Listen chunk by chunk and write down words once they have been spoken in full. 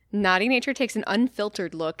Naughty Nature takes an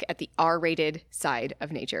unfiltered look at the R-rated side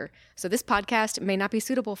of nature. So this podcast may not be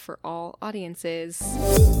suitable for all audiences.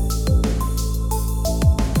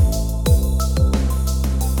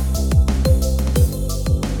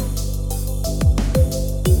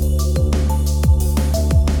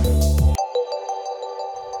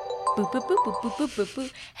 Boop, boop, boop, boop, boop, boop, boop,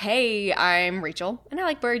 boop. Hey, I'm Rachel, and I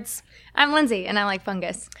like birds. I'm Lindsay, and I like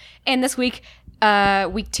fungus. And this week,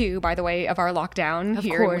 week 2, by the way, of our lockdown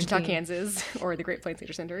here in Wichita, Kansas, or the Great Plains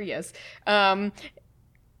Nature Center, yes.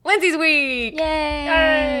 Lindsay's week!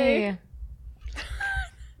 Yay!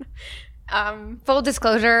 Full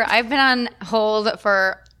disclosure, I've been on hold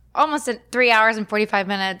for almost 3 hours and 45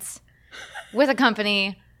 minutes with a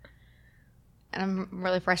company, and I'm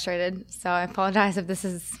really frustrated, so I apologize if this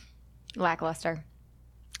is lackluster.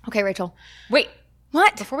 Okay, Rachel. Wait.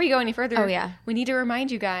 What? Before we go any further, yeah. we need to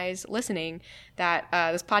remind you guys listening that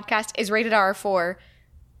this podcast is rated R for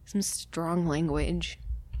some strong language.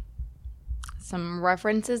 Some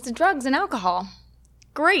references to drugs and alcohol.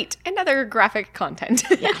 Great. And other graphic content.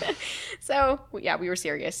 Yeah. So, yeah, we were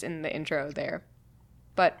serious in the intro there.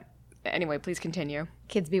 But anyway, please continue.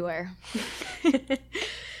 Kids beware. All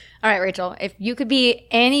right, Rachel. If you could be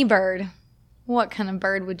any bird, what kind of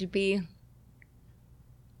bird would you be?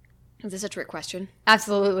 Is this a trick question?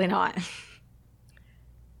 Absolutely not.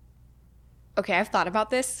 Okay, I've thought about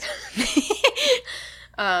this.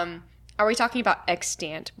 Are we talking about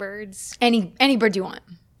extant birds? Any bird you want.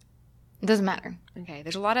 It doesn't matter. Okay,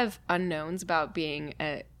 there's a lot of unknowns about being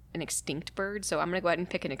an extinct bird, so I'm going to go ahead and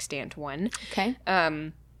pick an extant one. Okay.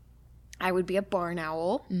 I would be a barn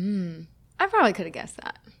owl. I probably could have guessed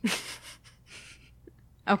that.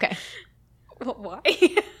 Okay. Well, why?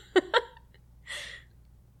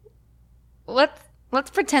 Let's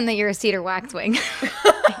pretend that you're a cedar waxwing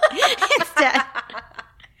instead.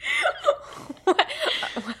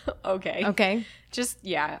 Okay. Okay. Just,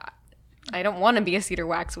 yeah. I don't want to be a cedar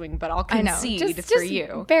waxwing, but I'll concede for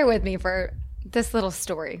you. Bear with me for this little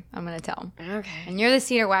story I'm going to tell. Okay. And you're the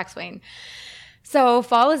cedar waxwing. So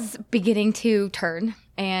fall is beginning to turn,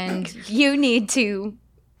 and you need to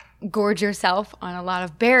gorge yourself on a lot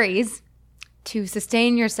of berries to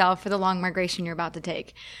sustain yourself for the long migration you're about to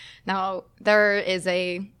take. Now, there is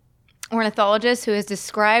a ornithologist who has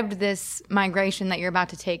described this migration that you're about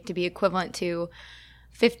to take to be equivalent to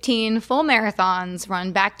 15 full marathons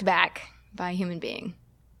run back-to-back by a human being.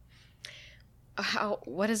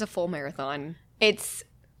 What is a full marathon? It's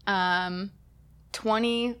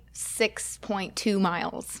 26.2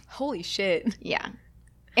 miles. Holy shit. Yeah.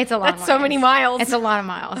 It's a lot. That's so many miles. It's a lot of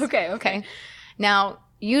miles. Okay. Now,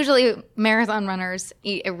 usually marathon runners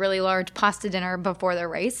eat a really large pasta dinner before their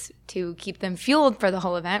race to keep them fueled for the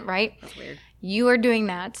whole event, right? That's weird. You are doing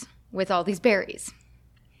that with all these berries.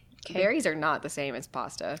 Okay. Berries are not the same as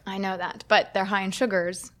pasta. I know that, but they're high in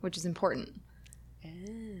sugars, which is important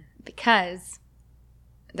because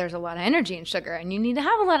there's a lot of energy in sugar, and you need to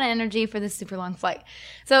have a lot of energy for this super long flight.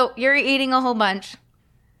 So you're eating a whole bunch,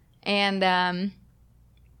 and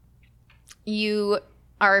you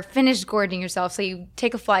are finished gorging yourself. So you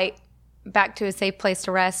take a flight back to a safe place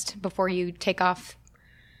to rest before you take off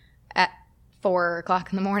at 4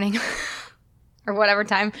 o'clock in the morning or whatever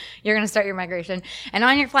time you're going to start your migration. And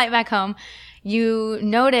on your flight back home, you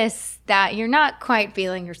notice that you're not quite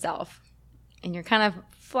feeling yourself, and you're kind of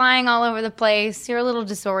flying all over the place. You're a little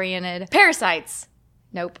disoriented. Parasites.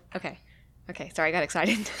 Nope. Okay. Sorry, I got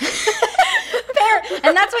excited.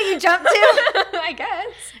 And that's what you jumped to? I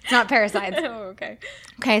guess. It's not parasites. Oh, okay.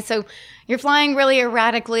 Okay, so you're flying really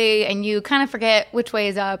erratically, and you kind of forget which way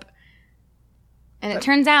is up. And it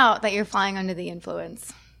turns out that you're flying under the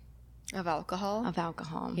influence Of alcohol? of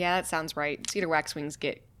alcohol. Yeah, that sounds right. Cedar waxwings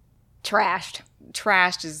get Trashed.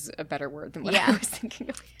 trashed is a better word than what I was thinking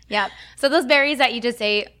of. Yeah. So those berries that you just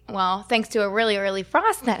ate, well, thanks to a really early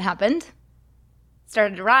frost that happened,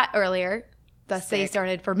 started to rot earlier. Thus they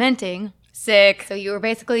started fermenting. Sick. So you were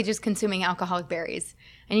basically just consuming alcoholic berries.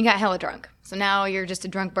 And you got hella drunk. So now you're just a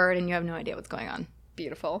drunk bird and you have no idea what's going on.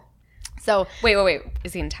 Beautiful. So Wait.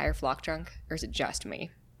 Is the entire flock drunk? Or is it just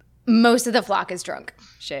me? most of the flock is drunk.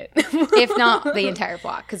 Shit. If not the entire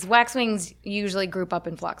flock. Because waxwings usually group up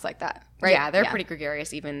in flocks like that, right? Yeah, they're pretty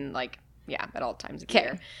gregarious even, like, at all times of the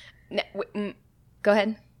year. Go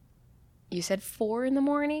ahead. You said 4 in the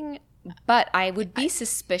morning, but I would be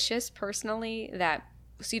suspicious personally that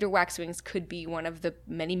cedar waxwings could be one of the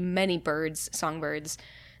many, many songbirds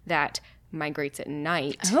that migrates at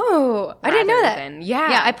night. Oh, I didn't know that.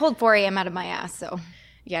 Yeah, I pulled 4 a.m. out of my ass, so.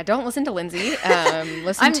 Yeah, don't listen to Lindsay.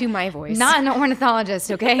 Listen to my voice. Not an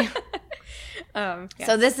ornithologist, okay? Yes.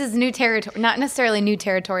 So this is new territory. Not necessarily new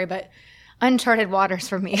territory, but uncharted waters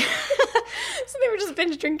for me. So they were just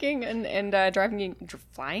binge drinking and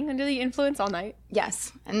flying under the influence all night.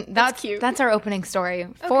 Yes. And that's cute. That's our opening story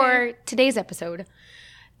for today's episode.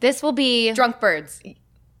 This will be Drunk birds.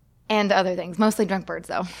 and other things, mostly drunk birds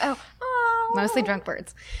though. Oh. Mostly drunk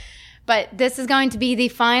birds. But this is going to be the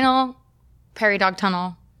final Prairie Dog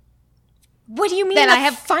Tunnel. What do you mean Then the I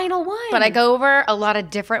have- final one? But I go over a lot of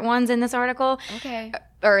different ones in this article. Okay.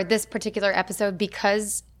 Or this particular episode,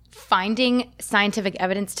 because finding scientific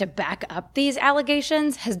evidence to back up these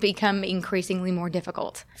allegations has become increasingly more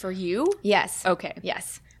difficult. For you? Yes. Okay.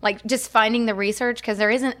 Yes. Like just finding the research, because there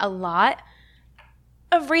isn't a lot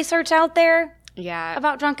of research out there Yeah.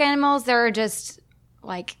 about drunk animals. There are just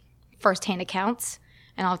like firsthand accounts,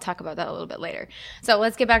 and I'll talk about that a little bit later. So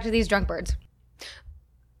let's get back to these drunk birds.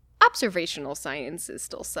 Observational science is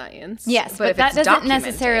still science. Yes, but if that it's doesn't documented,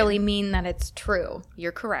 necessarily mean that it's true.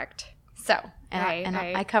 You're correct. So, and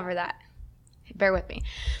Right. I cover that. Bear with me.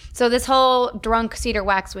 So this whole drunk cedar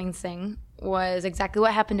waxwings thing was exactly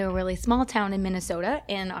what happened to a really small town in Minnesota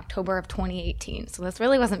in October of 2018. So this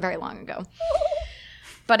really wasn't very long ago.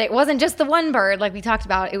 But it wasn't just the one bird like we talked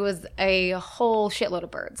about. It was a whole shitload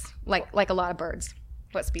of birds, like a lot of birds.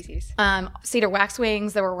 What species? Cedar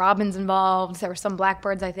waxwings. There were robins involved. There were some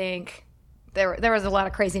blackbirds, I think. There was a lot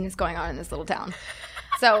of craziness going on in this little town.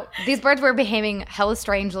 So these birds were behaving hella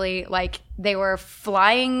strangely. Like they were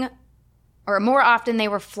flying, or more often they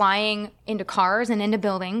were flying into cars and into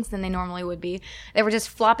buildings than they normally would be. They were just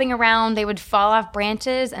flopping around. They would fall off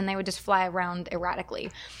branches and they would just fly around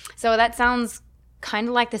erratically. So that sounds kind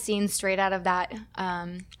of like the scene straight out of that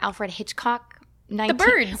Alfred Hitchcock. The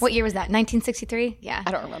birds. What year was that? 1963? Yeah.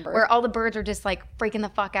 I don't remember. Where all the birds are just like freaking the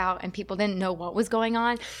fuck out and people didn't know what was going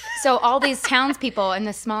on. So all these townspeople in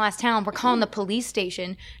this small ass town were calling the police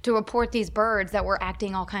station to report these birds that were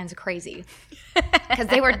acting all kinds of crazy. Because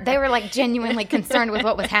they were like genuinely concerned with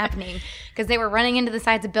what was happening. Because they were running into the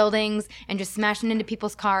sides of buildings and just smashing into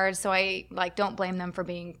people's cars. So I like don't blame them for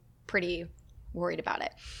being pretty worried about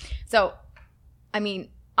it. So, I mean,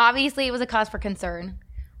 obviously it was a cause for concern.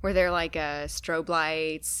 Were there like strobe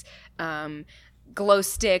lights, glow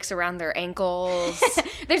sticks around their ankles?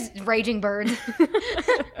 There's raging birds.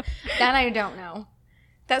 That I don't know.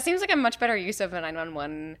 That seems like a much better use of a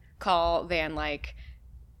 911 call than like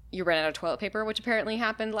you ran out of toilet paper, which apparently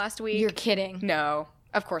happened last week. You're kidding. No,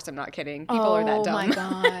 of course I'm not kidding. People are that dumb. Oh my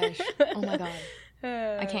gosh. Oh my god.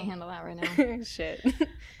 I can't handle that right now. Shit.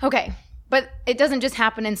 Okay. But it doesn't just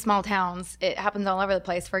happen in small towns. It happens all over the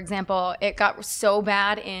place. For example, it got so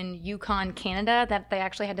bad in Yukon, Canada, that they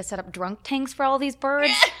actually had to set up drunk tanks for all these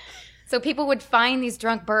birds. So people would find these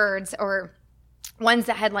drunk birds, or ones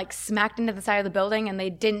that had like smacked into the side of the building and they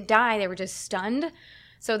didn't die. They were just stunned.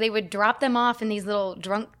 So they would drop them off in these little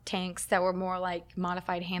drunk tanks that were more like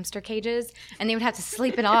modified hamster cages. And they would have to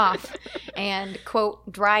sleep it off and, quote,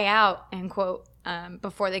 dry out, end quote,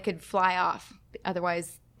 before they could fly off.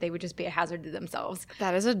 Otherwise, they would just be a hazard to themselves.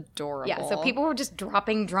 That is adorable. Yeah, so people were just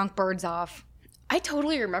dropping drunk birds off. I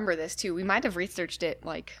totally remember this too. We might have researched it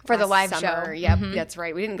like For the last live summer. show. Yep, that's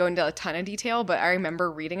right. We didn't go into a ton of detail, but I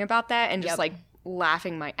remember reading about that and just Yep. like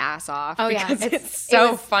laughing my ass off. Oh, yeah. Because it's It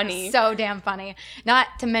so was funny. So damn funny. Not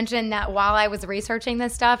to mention that while I was researching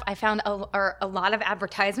this stuff, I found a lot of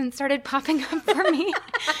advertisements started popping up for me.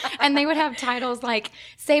 And they would have titles like,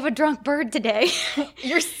 "Save a drunk bird today."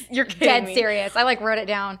 You're kidding Dead me. serious. I like wrote it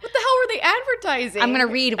down. What the hell were they advertising? I'm going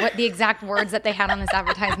to read what the exact words that they had on this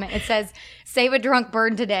advertisement. It says, "Save a drunk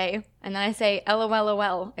bird today." And then I say,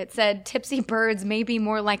 LOLOL. It said, "Tipsy birds may be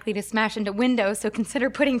more likely to smash into windows, so consider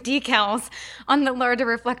putting decals on the larger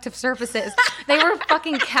reflective surfaces." They were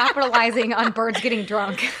fucking capitalizing on birds getting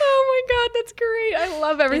drunk. Oh my god, that's great. I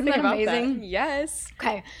love everything that about amazing? that. Yes.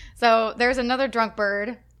 Okay, so there's another drunk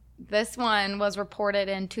bird. This one was reported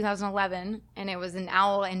in 2011, and it was an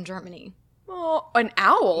owl in Germany. Oh, an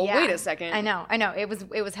owl? Yeah. Wait a second. I know. It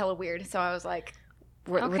was hella weird. So I was like,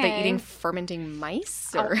 Were they Okay. eating fermenting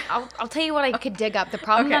mice? Or? I'll tell you what I could dig up. The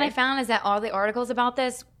problem that Okay. I found is that all the articles about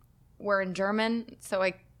this were in German, so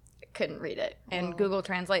I couldn't read it. And Google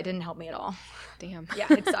Translate didn't help me at all. Damn. Yeah,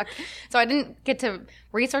 it sucked. So I didn't get to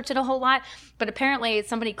research it a whole lot. But apparently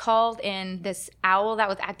somebody called in this owl that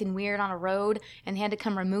was acting weird on a road, and they had to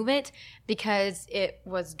come remove it because it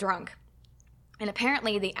was drunk. And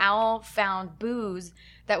apparently the owl found booze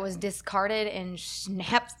that was discarded in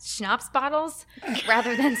schnapps bottles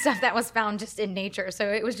rather than stuff that was found just in nature. So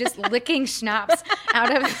it was just licking schnapps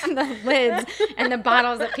out of the lids and the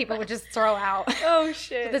bottles that people would just throw out. Oh,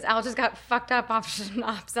 shit. So this owl just got fucked up off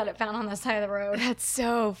schnapps that it found on the side of the road. That's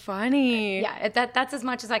so funny. Yeah, that's as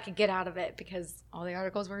much as I could get out of it because all the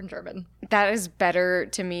articles were in German. That is better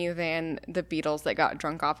to me than the Beatles that got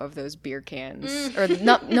drunk off of those beer cans. Or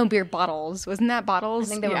no beer bottles. Wasn't that bottles? I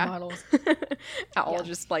think they were bottles. Owl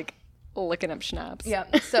just like licking up schnapps. Yeah.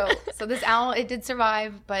 So this owl, it did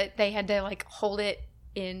survive, but they had to like hold it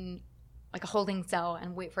in like a holding cell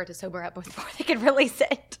and wait for it to sober up before they could release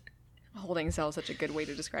it. Holding cell is such a good way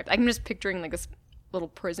to describe it. I'm just picturing like this little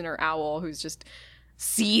prisoner owl who's just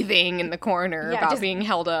seething in the corner about being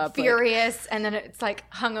held up. Furious, and then it's like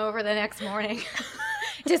hung over the next morning.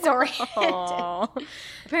 Disoriented. Aww.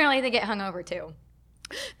 Apparently they get hung over too.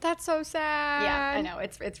 That's so sad. Yeah, I know.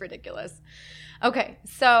 It's ridiculous. Okay,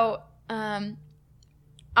 so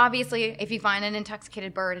obviously if you find an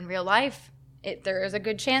intoxicated bird in real life, there is a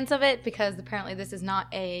good chance of it because apparently this is not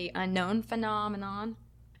a unknown phenomenon.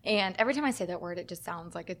 And every time I say that word, it just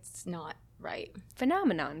sounds like it's not right.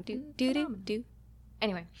 Phenomenon. Do.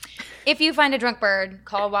 Anyway, if you find a drunk bird,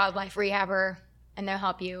 call a wildlife rehabber and they'll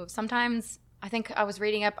help you. Sometimes, I think I was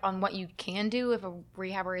reading up on what you can do if a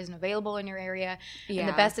rehabber isn't available in your area. Yeah. And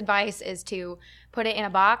the best advice is to put it in a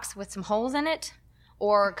box with some holes in it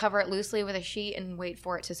or cover it loosely with a sheet and wait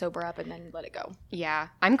for it to sober up and then let it go. Yeah.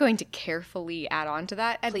 I'm going to carefully add on to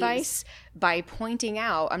that advice by pointing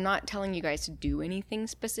out, I'm not telling you guys to do anything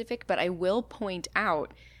specific, but I will point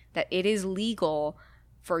out that it is legal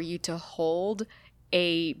for you to hold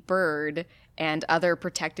a bird and other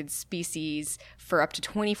protected species for up to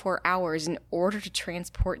 24 hours in order to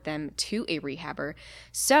transport them to a rehabber.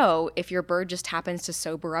 So if your bird just happens to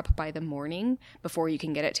sober up by the morning before you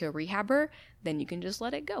can get it to a rehabber, then you can just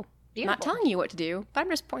let it go. Beautiful. Not telling you what to do, but I'm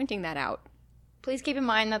just pointing that out. Please keep in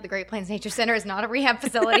mind that the Great Plains Nature Center is not a rehab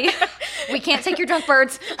facility. We can't take your drunk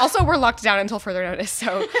birds. Also, we're locked down until further notice,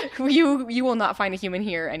 so you will not find a human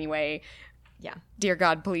here anyway. Yeah. Dear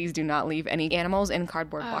God, please do not leave any animals in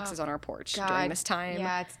cardboard boxes on our porch during this time.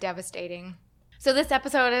 Yeah, it's devastating. So this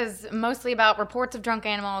episode is mostly about reports of drunk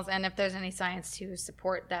animals and if there's any science to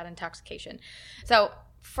support that intoxication. So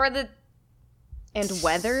for the... And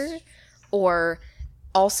whether or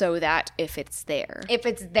also that if it's there. If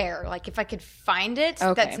it's there. Like if I could find it,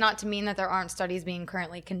 that's not to mean that there aren't studies being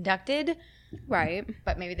currently conducted. Right.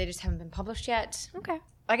 But maybe they just haven't been published yet. Okay.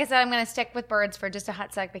 Like I said, I'm going to stick with birds for just a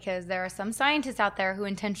hot sec because there are some scientists out there who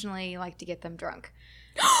intentionally like to get them drunk.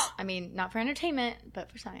 I mean, not for entertainment, but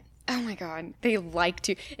for science. Oh my God. They like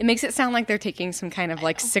to. It makes it sound like they're taking some kind of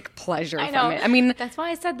like sick pleasure from it. I mean, that's why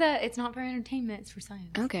I said that it's not for entertainment, it's for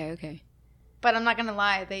science. Okay. But I'm not going to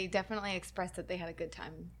lie. They definitely expressed that they had a good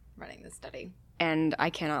time running this study. And I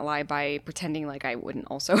cannot lie by pretending like I wouldn't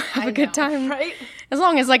also have a good time. Right? As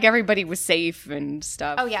long as like everybody was safe and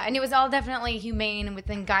stuff. Oh yeah, and it was all definitely humane and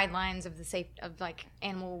within guidelines of like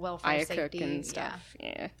animal welfare safety IACUC and stuff.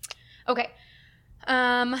 Yeah. Okay.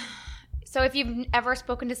 So if you've ever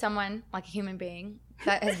spoken to someone like a human being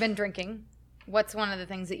that has been drinking, what's one of the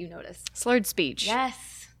things that you notice? Slurred speech.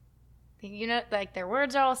 Yes. You know, like their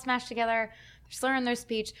words are all smashed together. Slurring their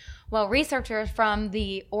speech. Well, researchers from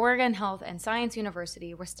the Oregon Health and Science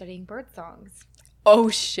University were studying bird songs. Oh,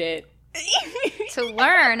 shit. To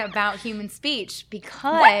learn about human speech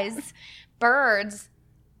because birds,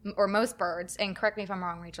 or most birds, and correct me if I'm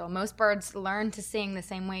wrong, Rachel, most birds learn to sing the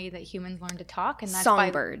same way that humans learn to talk. And that's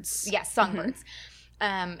songbirds. Yes, songbirds.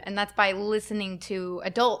 And that's by listening to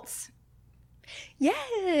adults.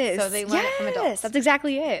 Yes. So they learn it from adults. That's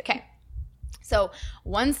exactly it. Okay. So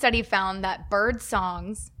one study found that bird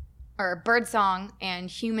song and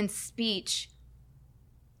human speech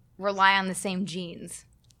rely on the same genes.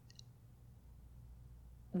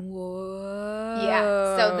 Whoa.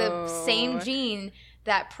 Yeah. So the same gene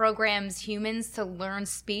that programs humans to learn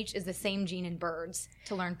speech is the same gene in birds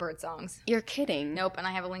to learn bird songs. You're kidding. Nope. And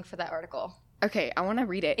I have a link for that article. Okay. I want to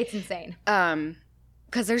read it. It's insane.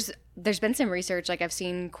 Because there's been some research. Like I've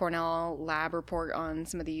seen Cornell lab report on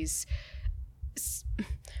some of these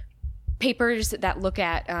papers that look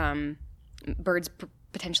at birds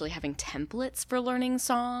potentially having templates for learning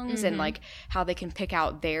songs and like how they can pick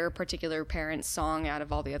out their particular parent's song out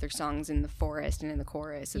of all the other songs in the forest and in the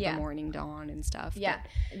chorus at the morning dawn and stuff. Yeah.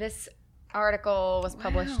 This article was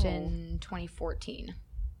published in 2014.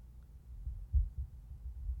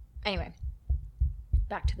 Anyway,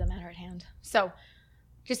 back to the matter at hand. So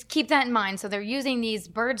just keep that in mind. So they're using these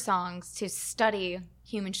bird songs to study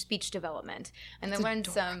human speech development. And they learned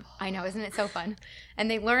some, I know, isn't it so fun?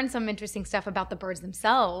 And they learned some interesting stuff about the birds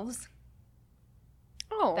themselves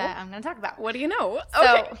that I'm going to talk about. What do you know? So,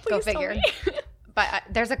 Okay, go please tell figure. me. But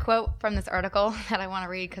there's a quote from this article that I want to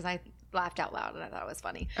read because I laughed out loud and I thought it was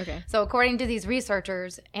funny. Okay. So according to these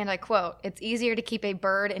researchers, and I quote, "It's easier to keep a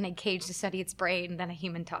bird in a cage to study its brain than a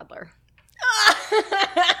human toddler."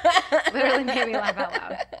 Literally made me laugh out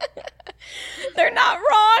loud. They're not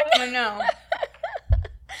wrong. I know.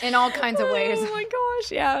 In all kinds of ways. Oh my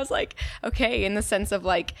gosh. Yeah, I was like, okay, in the sense of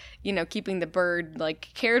like, you know, keeping the bird like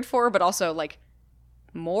cared for, but also like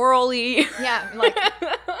morally. Yeah, like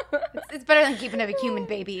it's better than keeping a human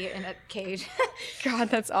baby in a cage. God,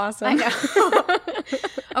 that's awesome. I know.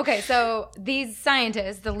 Okay, so these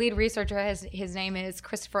scientists, the lead researcher, his name is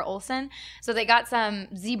Christopher Olson. So they got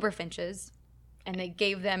some zebra finches, and they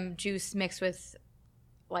gave them juice mixed with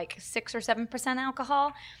like 6 or 7%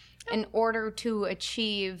 alcohol in order to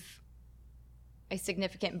achieve a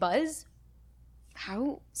significant buzz.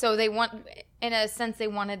 How? So they in a sense, they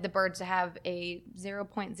wanted the birds to have a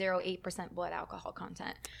 0.08% blood alcohol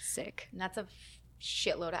content. Sick. And that's a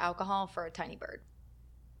shitload of alcohol for a tiny bird.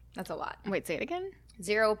 That's a lot. Wait, say it again?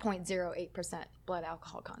 0.08% blood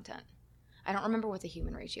alcohol content. I don't remember what the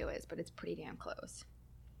human ratio is, but it's pretty damn close.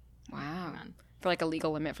 Wow. For like a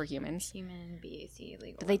legal limit for humans. Human BAC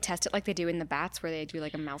legal. Do they test it like they do in the bats where they do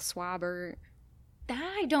like a mouth swab or? That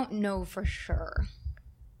I don't know for sure.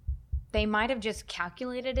 They might have just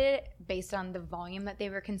calculated it based on the volume that they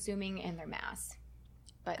were consuming and their mass.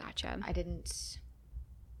 But Gotcha. I don't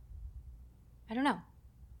know.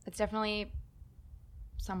 It's definitely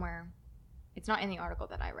somewhere. It's not in the article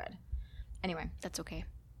that I read. Anyway, That's okay.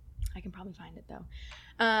 I can probably find it though.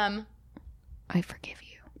 I forgive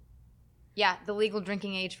you. Yeah, the legal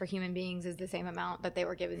drinking age for human beings is the same amount that they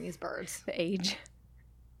were giving these birds. The age.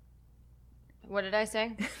 What did I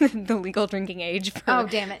say? The legal drinking age for Oh,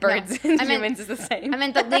 damn it. birds No. and humans is the same. I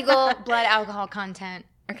meant the legal blood alcohol content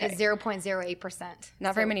Okay. is 0.08%.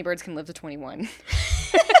 Not very many birds can live to 21.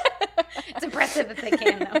 It's impressive if they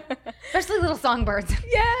can, though. Especially little songbirds.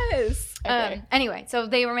 Yes. Okay. Anyway, so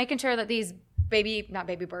they were making sure that these not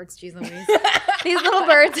baby birds, geez Louise, these little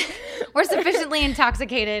birds were sufficiently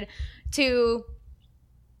intoxicated to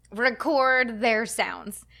record their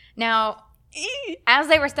sounds. Now, as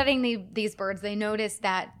they were studying these birds, they noticed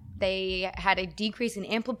that they had a decrease in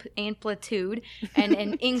amplitude and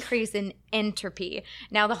an increase in entropy.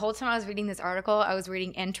 Now, the whole time I was reading this article, I was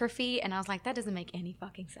reading entropy, and I was like, that doesn't make any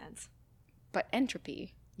fucking sense. But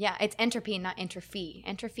entropy. Yeah, it's entropy, not entropy.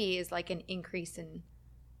 Entropy is like an increase in,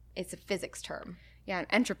 it's a physics term. Yeah, and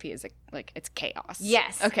entropy is like it's chaos.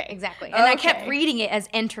 Yes. Okay. Exactly. And I kept reading it as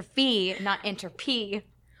entropy, not entropy.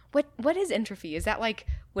 What is entropy? Is that like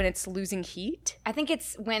when it's losing heat? I think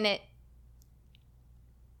it's when I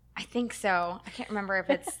think so. I can't remember if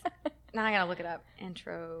it's, now I gotta look it up.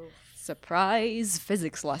 Surprise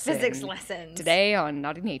physics lesson. Physics lessons. Today on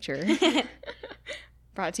Naughty Nature.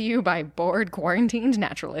 Brought to you by bored quarantined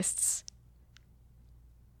naturalists.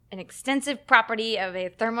 An extensive property of a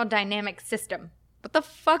thermodynamic system. What the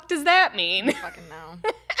fuck does that mean? I fucking know.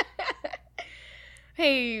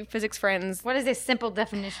 Hey, physics friends. What is a simple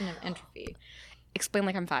definition of entropy? Explain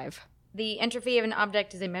like I'm 5. The entropy of an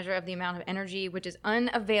object is a measure of the amount of energy which is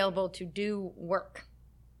unavailable to do work.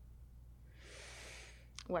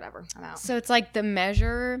 Whatever, I'm out. So it's like the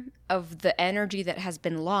measure of the energy that has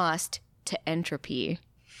been lost to entropy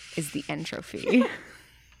is the entropy.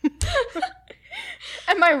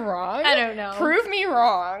 Am I wrong? I don't know. Prove me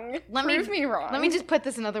wrong. Prove me wrong. Let me just put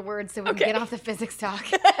this in other words so we can get off the physics talk.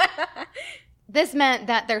 This meant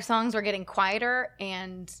that their songs were getting quieter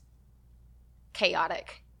and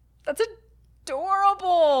chaotic. That's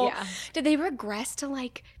adorable. Yeah. Did they regress to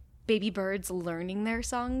like baby birds learning their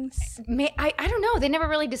songs? I don't know. They never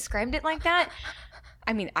really described it like that.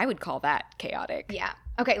 I mean, I would call that chaotic. Yeah.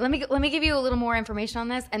 Okay, let me give you a little more information on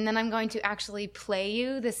this, and then I'm going to actually play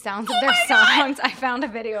you the sounds of their songs. I found a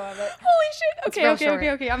video of it. Holy shit.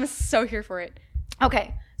 Okay. I'm so here for it.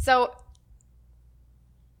 Okay, so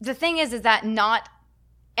the thing is that not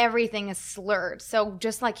everything is slurred. So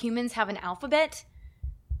just like humans have an alphabet,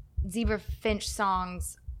 zebra finch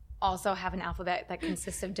songs also have an alphabet that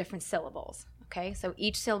consists of different syllables. Okay, so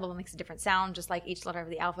each syllable makes a different sound, just like each letter of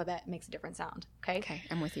the alphabet makes a different sound. Okay,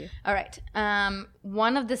 I'm with you. All right.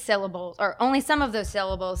 One of the syllables, or only some of those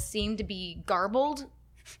syllables, seem to be garbled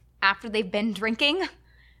after they've been drinking,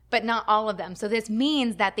 but not all of them. So this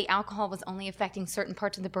means that the alcohol was only affecting certain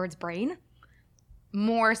parts of the bird's brain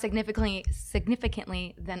more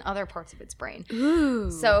significantly than other parts of its brain. Ooh.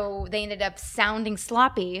 So they ended up sounding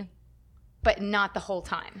sloppy, but not the whole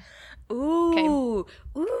time. Ooh.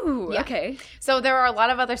 Ooh. Yeah. Okay. So there are a lot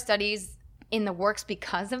of other studies in the works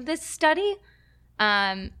because of this study.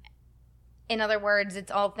 In other words,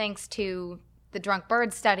 it's all thanks to the Drunk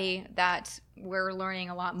Bird study that we're learning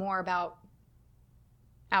a lot more about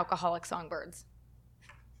alcoholic songbirds,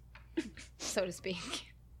 so to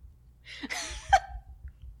speak.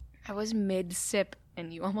 I was mid-sip,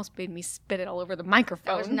 and you almost made me spit it all over the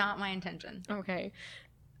microphone. That was not my intention. Okay.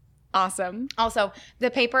 Awesome. Also, the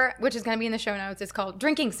paper, which is going to be in the show notes, is called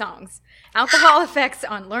Drinking Songs, Alcohol Effects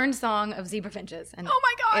on Learned Song of Zebra Finches. And Oh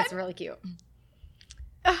my God. it's really cute.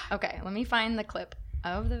 Okay, let me find the clip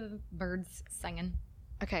of the birds singing.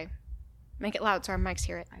 Okay. Make it loud so our mics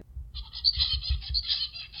hear it.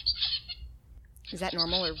 Is that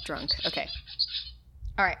normal or drunk? Okay.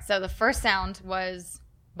 All right, so the first sound was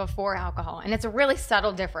before alcohol, and it's a really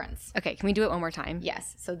subtle difference. Okay, can we do it one more time?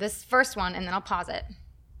 Yes, so this first one, and then I'll pause it.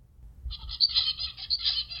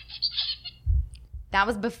 That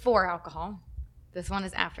was before alcohol. This one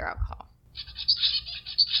is after alcohol.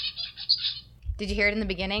 Did you hear it in the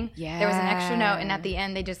beginning? Yeah. There was an extra note, and at the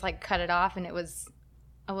end, they just like cut it off, and it was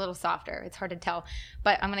a little softer. It's hard to tell.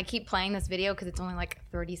 But I'm going to keep playing this video because it's only like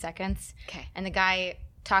 30 seconds. Okay. And the guy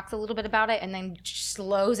talks a little bit about it and then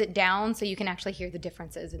slows it down so you can actually hear the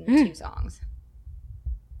differences in the two songs.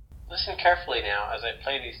 Listen carefully now as I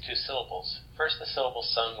play these two syllables. First the syllable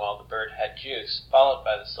sung while the bird had juice, followed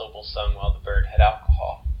by the syllable sung while the bird had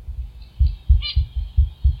alcohol.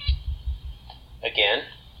 Again.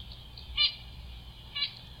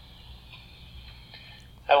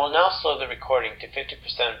 I will now slow the recording to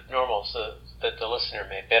 50% normal so that the listener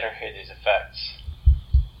may better hear these effects.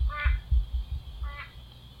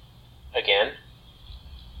 Again.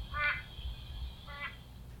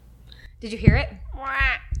 Did you hear it?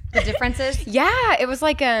 The differences? Yeah, it was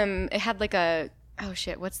like it had like a oh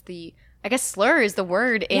shit, what's the I guess slur is the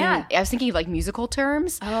word in Yeah. I was thinking of like musical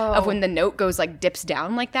terms Oh. of when the note goes like dips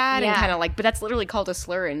down like that Yeah. and kind of like but that's literally called a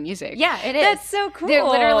slur in music. Yeah, it is. That's so cool. They're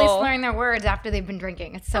literally slurring their words after they've been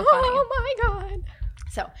drinking. It's so funny. Oh my god.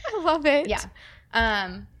 So, I love it. yeah.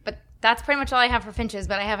 But that's pretty much all I have for finches,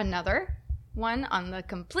 but I have another one on the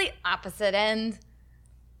complete opposite end.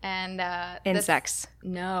 And Insects.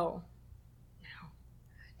 No.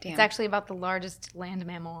 Damn. It's actually about the largest land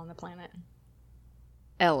mammal on the planet.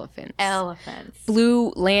 Elephants. Elephants. Blue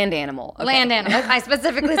land animal. Okay. Land animal. I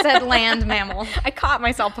specifically said land mammal. I caught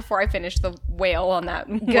myself before I finished the whale on that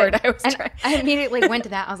word I was And trying. I immediately went to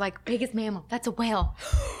that. I was like, biggest mammal. That's a whale.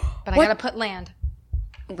 But I What? got to put land.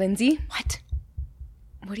 Lindsay,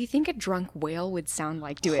 what do you think a drunk whale would sound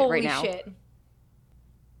like? Do it right now. Holy shit.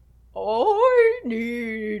 I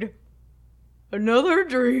need another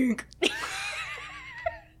drink.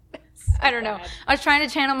 I don't know. I was trying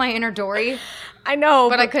to channel my inner Dory, I know,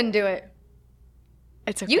 but I couldn't do it.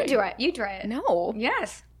 it's okay. You do it. You try it. No.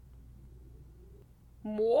 Yes.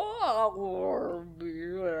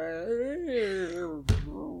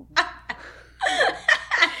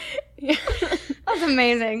 That's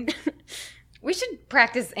amazing. We should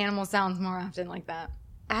practice animal sounds more often like that.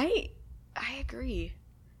 I agree.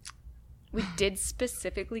 We did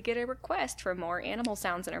specifically get a request for more animal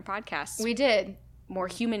sounds in our podcast. We did. More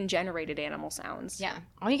human-generated animal sounds. Yeah.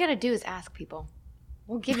 All you got to do is ask people.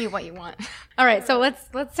 We'll give you what you want. All right, so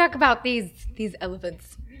let's talk about these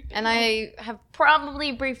elephants. And I have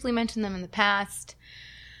probably briefly mentioned them in the past.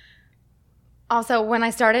 Also, when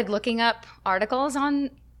I started looking up articles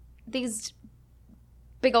on these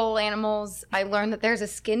big old animals, I learned that there's a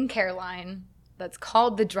skincare line that's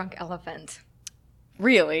called the Drunk Elephant.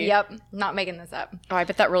 Really? Yep, not making this up. Oh, I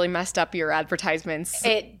bet that really messed up your advertisements.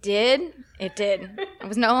 It did. It did. I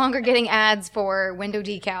was no longer getting ads for window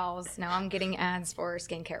decals. Now I'm getting ads for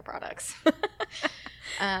skincare products.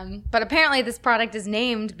 But apparently this product is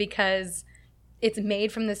named because it's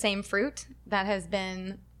made from the same fruit that has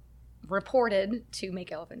been reported to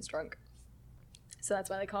make elephants drunk. So that's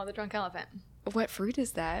why they call it the Drunk Elephant. What fruit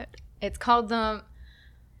is that? It's called the...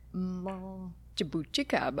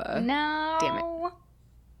 Jabuticaba. No. Damn it.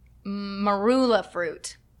 Marula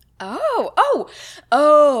fruit. Oh.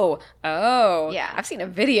 Yeah. I've seen a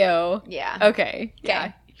video. Yeah. Okay. Yeah.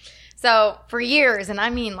 Okay. So for years, and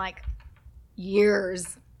I mean like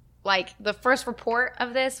years, like the first report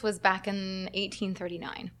of this was back in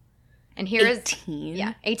 1839. And here is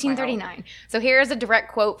 1839. Wow. So here is a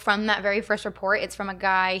direct quote from that very first report. It's from a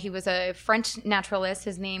guy. He was a French naturalist.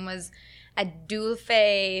 His name was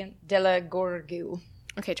Adolphe de la Gourgue.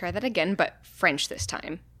 Okay, try that again, but French this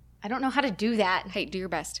time. I don't know how to do that. Hey, do your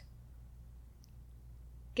best.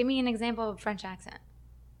 Give me an example of French accent.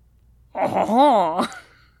 Oh.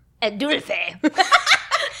 Adolphe.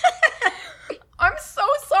 I'm so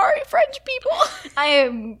sorry, French French people. I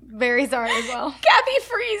am very sorry as well. Gabby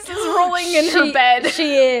Freeze is rolling in her bed.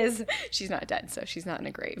 She is. She's not dead, so she's not in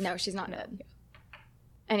a grave. No, she's not dead.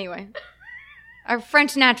 Anyway, our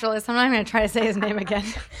French naturalist, I'm not even going to try to say his name again,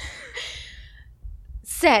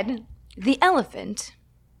 said the elephant.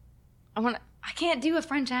 I can't do a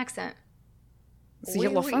French accent. The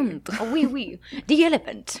elephant. Oui, oui. The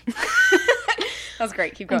elephant. That's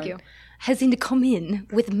great. Keep going. Thank you. Has in common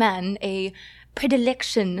with man a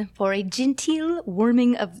predilection for a genteel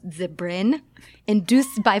warming of the brain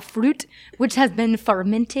induced by fruit which has been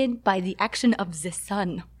fermented by the action of the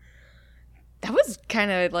sun. That was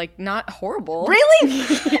kind of like not horrible. Really?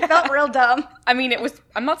 It felt real dumb. I mean, it was.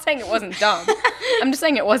 I'm not saying it wasn't dumb. I'm just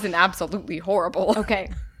saying it wasn't absolutely horrible.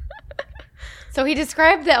 Okay. So he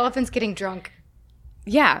described the elephants getting drunk,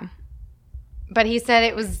 Yeah. but he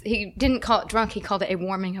said he didn't call it drunk, he called it a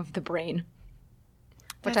warming of the brain,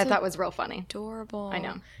 which That's I thought was real funny. Adorable. I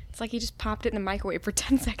know. It's like he just popped it in the microwave for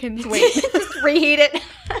 10 seconds. Wait. Just reheat it.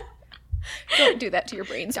 Don't do that to your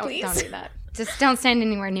brains, please. Don't do that. Just don't stand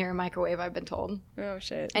anywhere near a microwave, I've been told. Oh,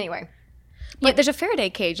 shit. Anyway. But there's a Faraday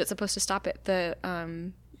cage that's supposed to stop it. The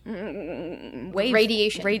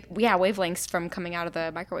Radiation. Wavelengths from coming out of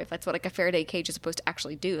the microwave. That's what like a Faraday cage is supposed to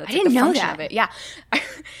actually do. That's I like didn't the know function that. Of it. Yeah.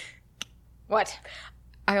 What?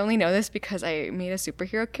 I only know this because I made a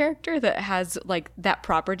superhero character that has like that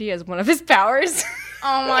property as one of his powers.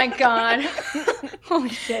 Oh my god. Holy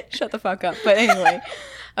shit. Shut the fuck up. But anyway,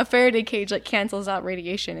 a Faraday cage like cancels out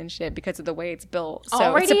radiation and shit because of the way it's built. So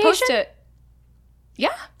All it's supposed radiation? to.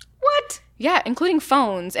 Yeah. What? Yeah, including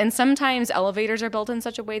phones. And sometimes elevators are built in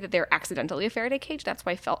such a way that they're accidentally a Faraday cage. That's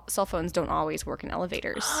why cell phones don't always work in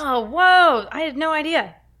elevators. Oh, whoa. I had no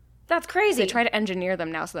idea. That's crazy. They try to engineer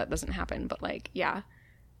them now so that doesn't happen. But like, yeah.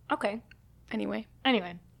 Okay. Anyway.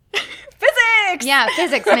 Physics! Yeah,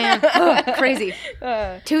 physics, man. Ugh, crazy.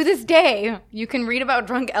 To this day, you can read about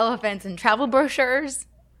drunk elephants in travel brochures.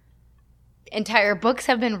 Entire books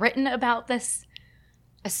have been written about this,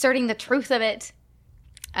 asserting the truth of it.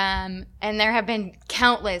 And there have been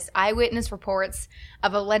countless eyewitness reports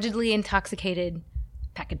of allegedly intoxicated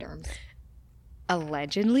pachyderms.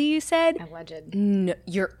 Allegedly, you said? Alleged. No,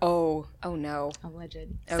 oh no.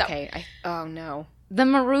 Alleged. Okay. Oh no. The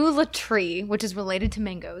marula tree, which is related to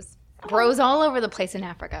mangoes, grows all over the place in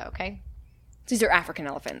Africa, okay? These are African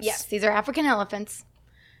elephants. Yes, these are African elephants.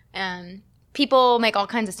 People make all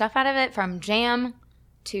kinds of stuff out of it, from jam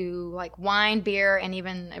to like wine, beer, and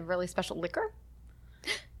even a really special liquor.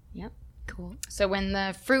 Yep. Cool. So when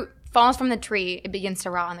the fruit falls from the tree, it begins to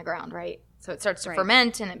rot on the ground, right? So it starts to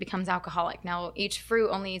ferment and it becomes alcoholic. Now, each fruit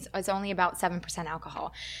is only about 7%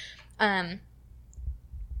 alcohol. And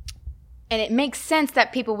it makes sense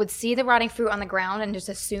that people would see the rotting fruit on the ground and just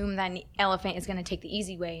assume that an elephant is going to take the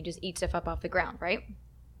easy way and just eat stuff up off the ground, right?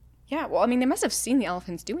 Yeah, well, I mean, they must have seen the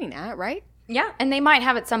elephants doing that, right? Yeah, and they might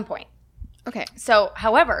have at some point. Okay. So,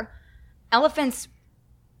 however, elephants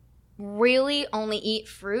really only eat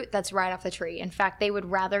fruit that's right off the tree. In fact, they would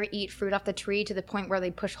rather eat fruit off the tree to the point where they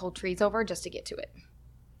push whole trees over just to get to it.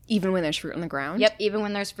 Even when there's fruit on the ground? Yep, even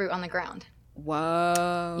when there's fruit on the ground.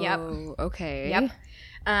 Whoa. Yep. Okay. Yep.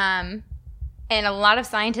 And a lot of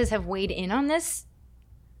scientists have weighed in on this,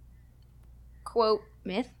 quote,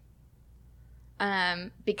 myth,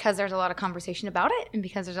 because there's a lot of conversation about it and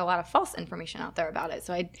because there's a lot of false information out there about it.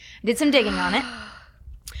 So I did some digging on it.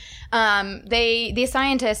 The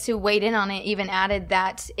scientists who weighed in on it even added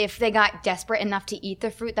that if they got desperate enough to eat the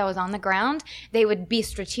fruit that was on the ground, they would be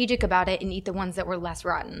strategic about it and eat the ones that were less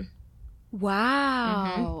rotten.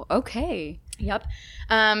 Wow. Mm-hmm. Okay. Yep.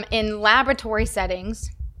 In laboratory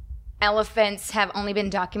settings, elephants have only been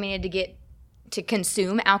documented to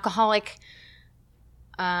consume alcoholic,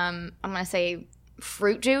 I'm going to say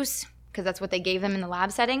fruit juice, because that's what they gave them in the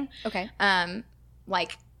lab setting. Okay.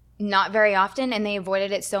 Like, not very often, and they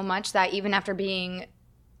avoided it so much that even after being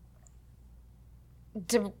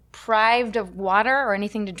deprived of water or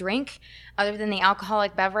anything to drink other than the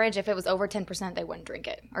alcoholic beverage, if it was over 10%, they wouldn't drink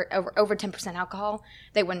it. Or over 10% alcohol,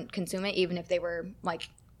 they wouldn't consume it, even if they were, like,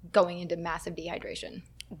 going into massive dehydration.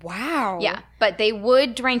 Wow. Yeah, but they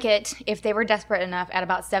would drink it if they were desperate enough at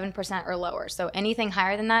about 7% or lower. So anything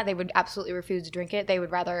higher than that, they would absolutely refuse to drink it. They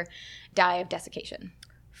would rather die of desiccation.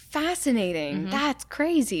 Fascinating. Mm-hmm. That's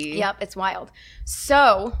crazy. Yep, it's wild.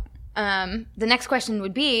 So the next question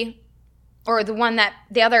would be, or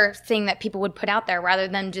the other thing that people would put out there rather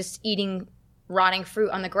than just eating rotting fruit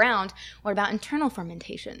on the ground, what about internal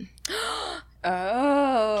fermentation?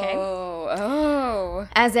 Oh.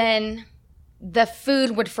 As in, the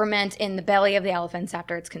food would ferment in the belly of the elephants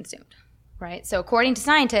after it's consumed, right? So according to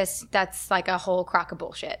scientists, that's like a whole crock of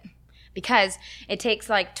bullshit. because it takes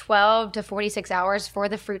like 12 to 46 hours for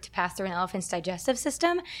the fruit to pass through an elephant's digestive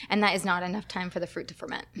system, and that is not enough time for the fruit to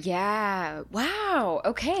ferment. Yeah. Wow.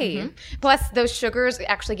 Okay. Plus, those sugars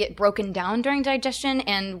actually get broken down during digestion,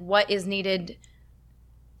 and what is needed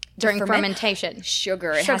during fermentation?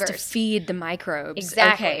 Sugar. It has to Sugars. feed the microbes.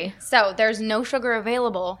 Exactly. Okay. So there's no sugar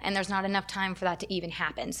available, and there's not enough time for that to even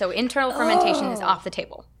happen. So internal fermentation is off the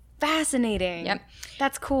table. Fascinating. Yep.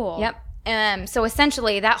 That's cool. Yep. So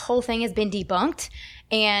essentially, that whole thing has been debunked,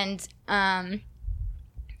 and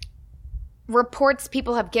reports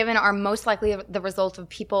people have given are most likely the result of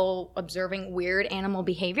people observing weird animal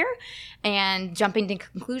behavior and jumping to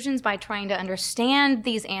conclusions by trying to understand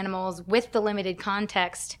these animals with the limited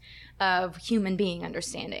context of human being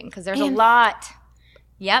understanding. Because there's a lot.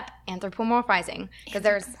 Yep, anthropomorphizing. Because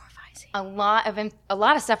there's a lot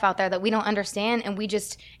of stuff out there that we don't understand, and we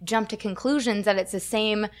just jump to conclusions that it's the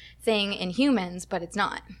same thing in humans, but it's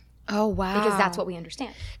not. Oh, wow. Because that's what we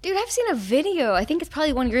understand. Dude, I've seen a video. I think it's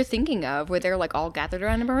probably one you're thinking of where they're like all gathered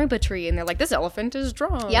around a marimba tree and they're like, this elephant is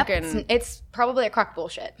drunk. Yep, And it's probably a crock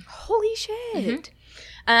bullshit. holy shit.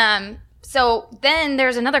 So then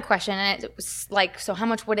there's another question, and it was like, so how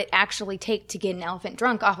much would it actually take to get an elephant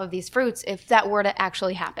drunk off of these fruits if that were to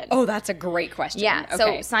actually happen? Oh, that's a great question. Yeah, Okay.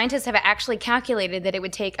 so scientists have actually calculated that it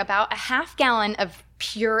would take about a half gallon of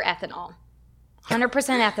pure ethanol, 100%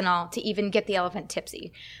 ethanol, to even get the elephant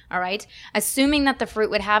tipsy, all right? Assuming that the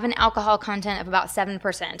fruit would have an alcohol content of about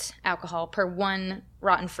 7% alcohol per one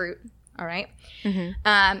rotten fruit, all right?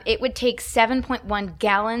 It would take 7.1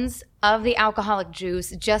 gallons of the alcoholic juice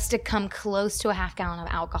just to come close to a half gallon of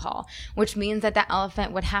alcohol, which means that the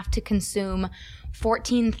elephant would have to consume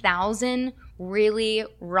 14,000 really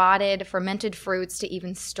rotted, fermented fruits to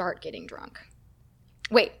even start getting drunk.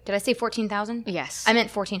 Wait, did I say 14,000? Yes. I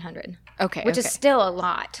meant 1,400. Okay. Which is still a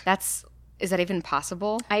lot. Is that even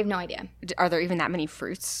possible? I have no idea. Are there even that many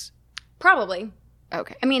fruits? Probably.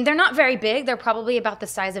 Okay. I mean, they're not very big. They're probably about the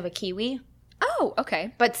size of a kiwi. Oh,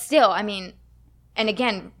 okay. But still, I mean, and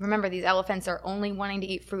again, remember, these elephants are only wanting to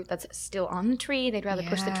eat fruit that's still on the tree. They'd rather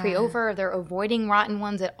push the tree over. They're avoiding rotten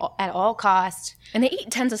ones at all costs. And they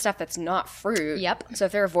eat tons of stuff that's not fruit. Yep. So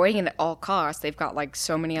if they're avoiding it at all costs, they've got like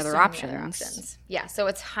so many other options. Yeah, so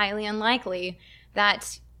it's highly unlikely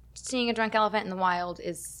that seeing a drunk elephant in the wild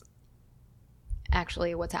is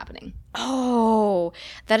actually what's happening. Oh,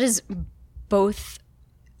 that is both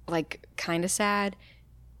like kind of sad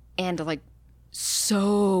and like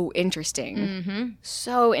so interesting.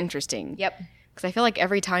 So interesting. Yep. Because I feel like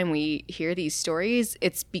every time we hear these stories,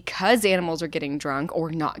 it's because animals are getting drunk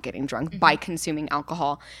or not getting drunk by consuming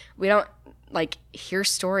alcohol. We don't like hear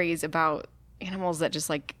stories about animals that just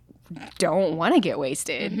like don't want to get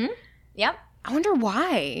wasted. Yep. I wonder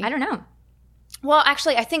why. I don't know. Well,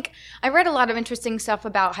 actually, I think I read a lot of interesting stuff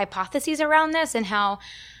about hypotheses around this and how,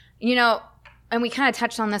 you know, and we kind of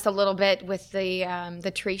touched on this a little bit with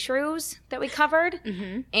the tree shrews that we covered,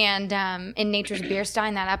 and in Nature's Beer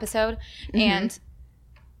Stein, that episode, and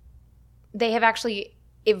they have actually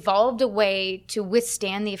evolved a way to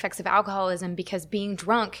withstand the effects of alcoholism because being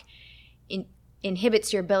drunk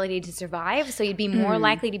inhibits your ability to survive, so you'd be more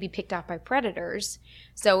likely to be picked off by predators.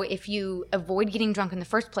 So if you avoid getting drunk in the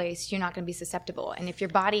first place, you're not going to be susceptible. And if your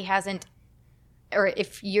body hasn't, or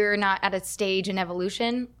if you're not at a stage in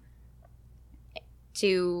evolution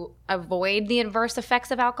to avoid the adverse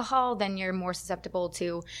effects of alcohol, then you're more susceptible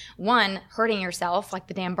to, one, hurting yourself like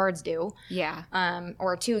the damn birds do, Yeah.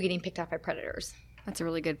 or two, getting picked off by predators. That's a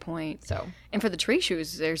really good point. So, And for the tree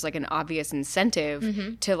shoes, there's like an obvious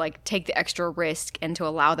incentive to like take the extra risk and to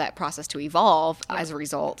allow that process to evolve as a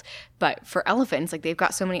result. But for elephants, like they've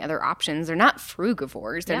got so many other options. They're not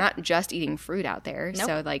frugivores. They're not just eating fruit out there. Nope.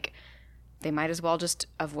 So like they might as well just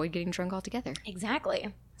avoid getting drunk altogether. exactly.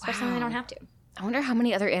 Especially when they don't have to. I wonder how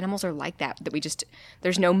many other animals are like that we just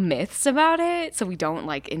there's no myths about it, so we don't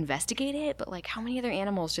like investigate it, but like how many other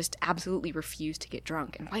animals just absolutely refuse to get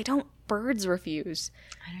drunk, and why don't birds refuse?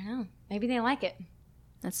 I don't know. Maybe they like it.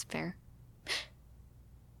 That's fair.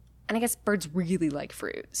 And I guess birds really like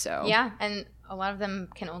fruit, so Yeah, and a lot of them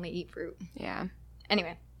can only eat fruit. yeah.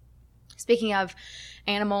 Anyway, speaking of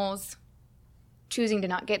animals choosing to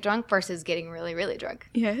not get drunk versus getting really, really drunk.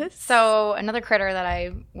 Yes. So another critter that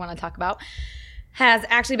I want to talk about has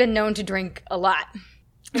actually been known to drink a lot.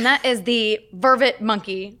 And that is the vervet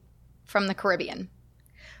monkey from the Caribbean.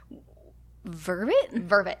 Vervet?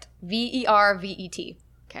 Vervet. V-E-R-V-E-T.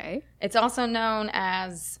 Okay. It's also known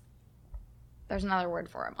as, there's another word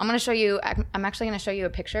for them. I'm actually going to show you a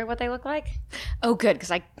picture of what they look like. Oh, good,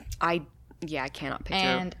 because I cannot picture.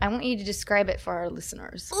 And I want you to describe it for our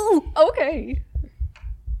listeners. Ooh, okay.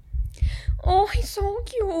 Oh, he's so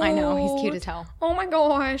cute. I know, he's cute as hell. Oh my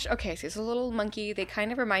gosh. Okay, so it's a little monkey. They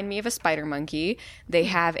kind of remind me of a spider monkey. They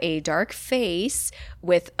have a dark face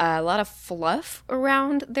with a lot of fluff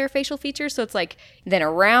around their facial features. So it's like, then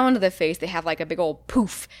around the face, they have like a big old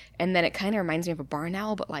poof. And then it kind of reminds me of a barn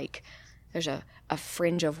owl, but like there's a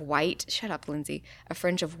fringe of white. Shut up, Lindsay. A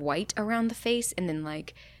fringe of white around the face and then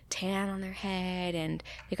like tan on their head, and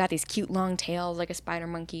they got these cute long tails like a spider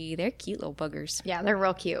monkey. They're cute little buggers. Yeah, they're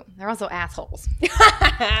real cute. They're also assholes.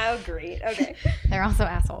 Oh, great. Okay. They're also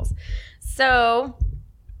assholes. So,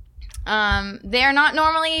 they're not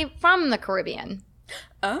normally from the Caribbean.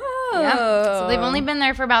 Oh. Yep. So they've only been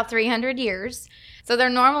there for about 300 years. So they're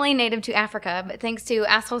normally native to Africa, but thanks to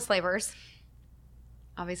asshole slavers,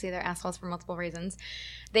 obviously they're assholes for multiple reasons,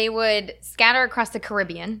 they would scatter across the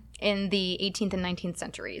Caribbean in the 18th and 19th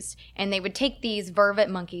centuries. And they would take these vervet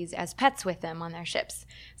monkeys as pets with them on their ships.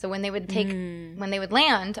 So when they would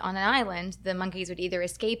land on an island, the monkeys would either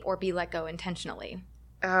escape or be let go intentionally.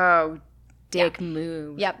 Oh, dick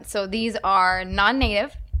move. Yep. So these are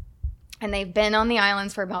non-native, and they've been on the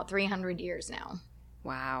islands for about 300 years now.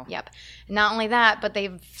 Wow. Yep. And not only that, but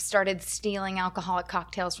they've started stealing alcoholic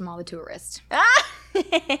cocktails from all the tourists.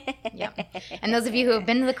 Yep. And those of you who have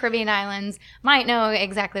been to the Caribbean islands might know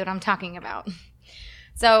exactly what I'm talking about.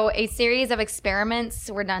 So a series of experiments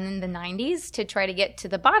were done in the 90s to try to get to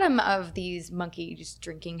the bottom of these monkeys'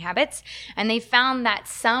 drinking habits. And they found that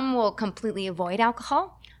some will completely avoid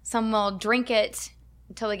alcohol. Some will drink it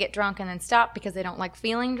until they get drunk and then stop because they don't like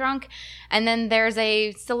feeling drunk. And then there's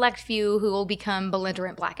a select few who will become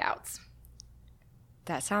belligerent blackouts.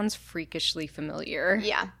 That sounds freakishly familiar.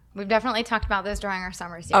 Yeah. We've definitely talked about this during our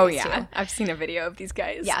summer series. Oh, yeah. Too. I've seen a video of these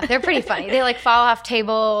guys. Yeah, they're pretty funny. They like fall off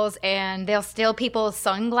tables and they'll steal people's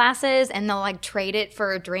sunglasses and they'll like trade it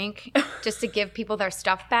for a drink just to give people their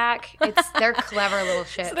stuff back. They're clever little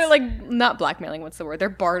shits. So they're like not blackmailing. What's the word? They're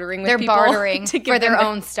bartering with people. They're bartering to give for their them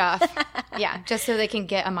own stuff. Yeah, just so they can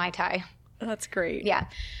get a Mai Tai. That's great. Yeah.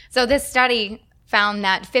 So this study found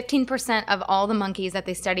that 15% of all the monkeys that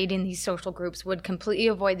they studied in these social groups would completely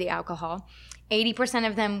avoid the alcohol. 80%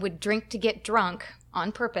 of them would drink to get drunk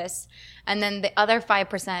on purpose. And then the other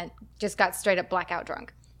 5% just got straight up blackout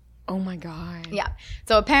drunk. Oh my God. Yeah.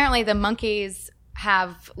 So apparently the monkeys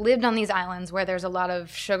have lived on these islands where there's a lot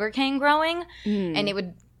of sugarcane growing. And it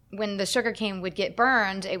would, when the sugarcane would get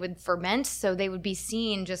burned, it would ferment. So they would be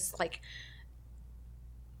seen just like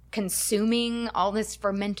consuming all this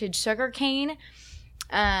fermented sugarcane.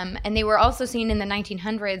 And they were also seen in the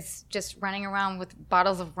 1900s just running around with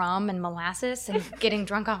bottles of rum and molasses and getting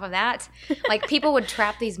drunk off of that. Like people would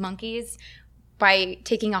trap these monkeys by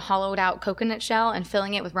taking a hollowed out coconut shell and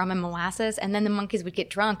filling it with rum and molasses. And then the monkeys would get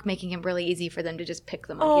drunk, making it really easy for them to just pick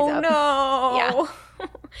the monkeys up. Oh, no. Yeah.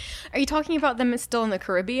 Are you talking about them still in the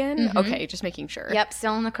Caribbean? Mm-hmm. Okay, just making sure. Yep,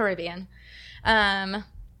 still in the Caribbean.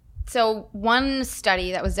 So one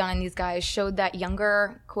study that was done on these guys showed that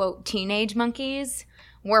younger, quote, teenage monkeys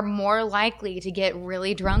were more likely to get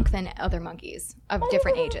really drunk than other monkeys of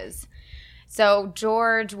different ages. So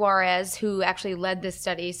George Juarez, who actually led this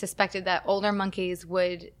study, suspected that older monkeys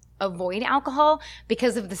would avoid alcohol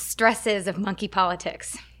because of the stresses of monkey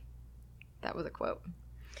politics. That was a quote.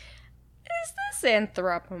 Is this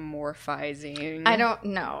anthropomorphizing? I don't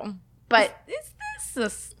know, but is this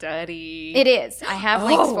a study? It is. I have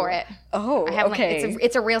links for it. Oh, I have okay.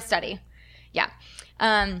 It's a real study. Yeah.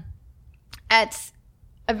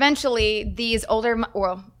 Eventually, these older,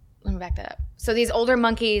 well, let me back that up. So these older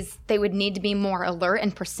monkeys, they would need to be more alert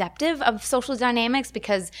and perceptive of social dynamics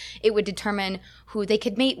because it would determine who they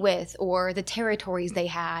could mate with or the territories they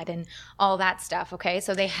had and all that stuff, okay?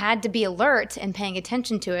 So they had to be alert and paying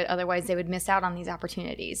attention to it, otherwise they would miss out on these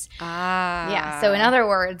opportunities. Ah. Yeah, so in other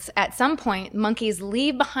words, at some point, monkeys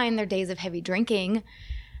leave behind their days of heavy drinking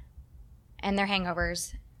and their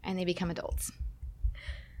hangovers, and they become adults.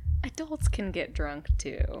 Adults can get drunk,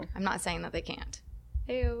 too. I'm not saying that they can't.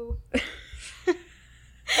 Ew.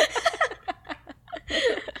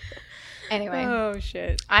 Anyway. Oh,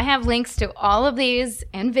 shit. I have links to all of these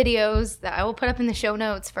and videos that I will put up in the show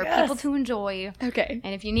notes for people to enjoy. Okay.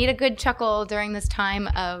 And if you need a good chuckle during this time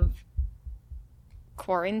of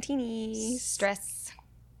quarantine stress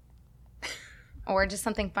or just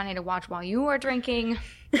something funny to watch while you are drinking,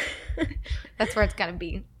 that's where it's got to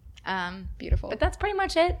be. Beautiful. But that's pretty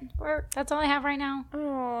much it. That's all I have right now.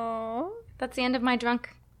 Aww. That's the end of my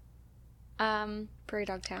drunk Prairie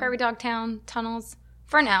Dog Town. Prairie Dog Town tunnels.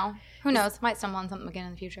 For now. Who knows? Might stumble on something again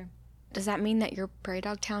in the future. Does that mean that your Prairie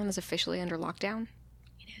Dog Town is officially under lockdown?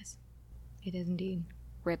 It is. It is indeed.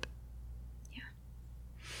 RIP. Yeah.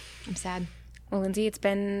 I'm sad. Well, Lindsay, it's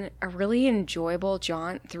been a really enjoyable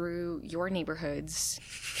jaunt through your neighborhoods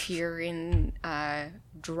here in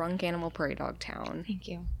drunk animal prairie dog town. Thank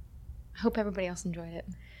you. I hope everybody else enjoyed it.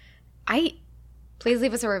 I Please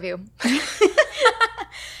leave us a review.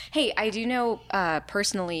 Hey, I do know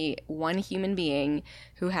personally one human being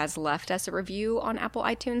who has left us a review on Apple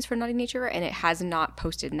iTunes for Naughty Nature, and it has not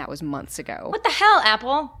posted, and that was months ago. What the hell,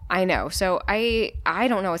 Apple? I know. So I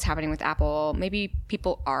don't know what's happening with Apple. Maybe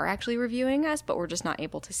people are actually reviewing us, but we're just not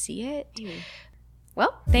able to see it.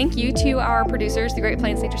 Well, thank you to our producers, the Great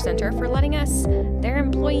Plains Nature Center, for letting us, their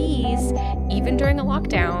employees, even during a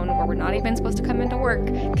lockdown where we're not even supposed to come into work,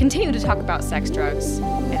 continue to talk about sex, drugs,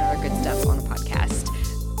 and other good stuff on a podcast.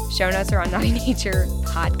 Show notes are on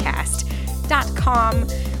naughtynaturopodcast.com.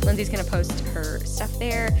 Lindsay's going to post her stuff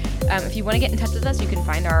there. If you want to get in touch with us, you can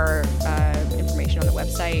find our information on the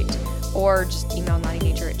website or just email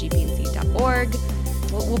naughtynature@gpnc.org.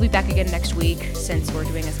 We'll be back again next week since we're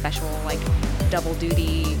doing a special, like, double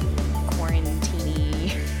duty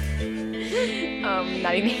quarantine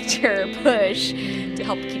Naughty Nature push to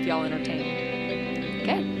help keep y'all entertained.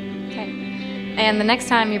 Okay. And the next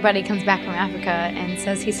time your buddy comes back from Africa and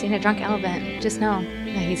says he's seen a drunk elephant, just know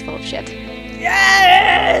that he's full of shit.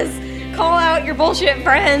 Yes! Call out your bullshit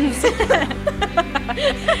friends.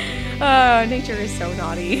 Oh, nature is so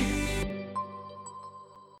naughty.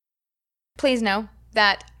 Please know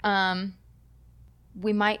that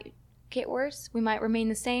we might get worse. We might remain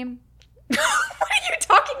the same. What are you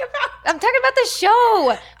talking about? I'm talking about the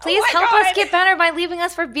show. Please help God. us get better by leaving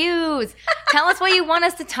us reviews. Tell us what you want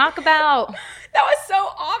us to talk about. That was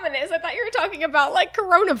so ominous. I thought you were talking about, like,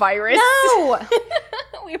 coronavirus. No.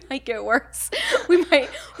 We might get worse. We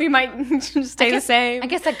might just stay the same. I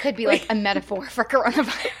guess that could be like a metaphor for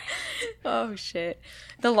coronavirus. Oh, shit.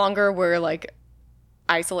 The longer we're, like,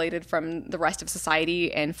 isolated from the rest of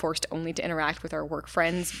society and forced only to interact with our work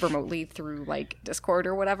friends remotely through, like, Discord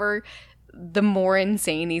or whatever, the more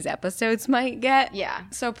insane these episodes might get. Yeah.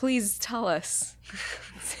 So please tell us.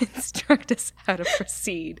 Instruct us how to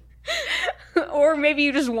proceed. Or maybe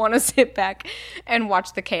you just want to sit back and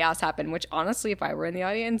watch the chaos happen, which honestly, if I were in the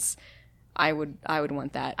audience, I would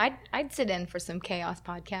want that. I'd sit in for some chaos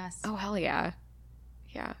podcasts. Oh, hell yeah.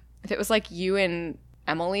 Yeah. If it was like you and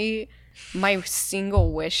Emily, my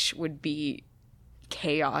single wish would be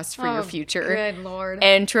chaos for your future. Good Lord.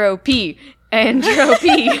 Entropy.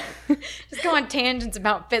 Just go on tangents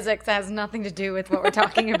about physics that has nothing to do with what we're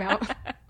talking about.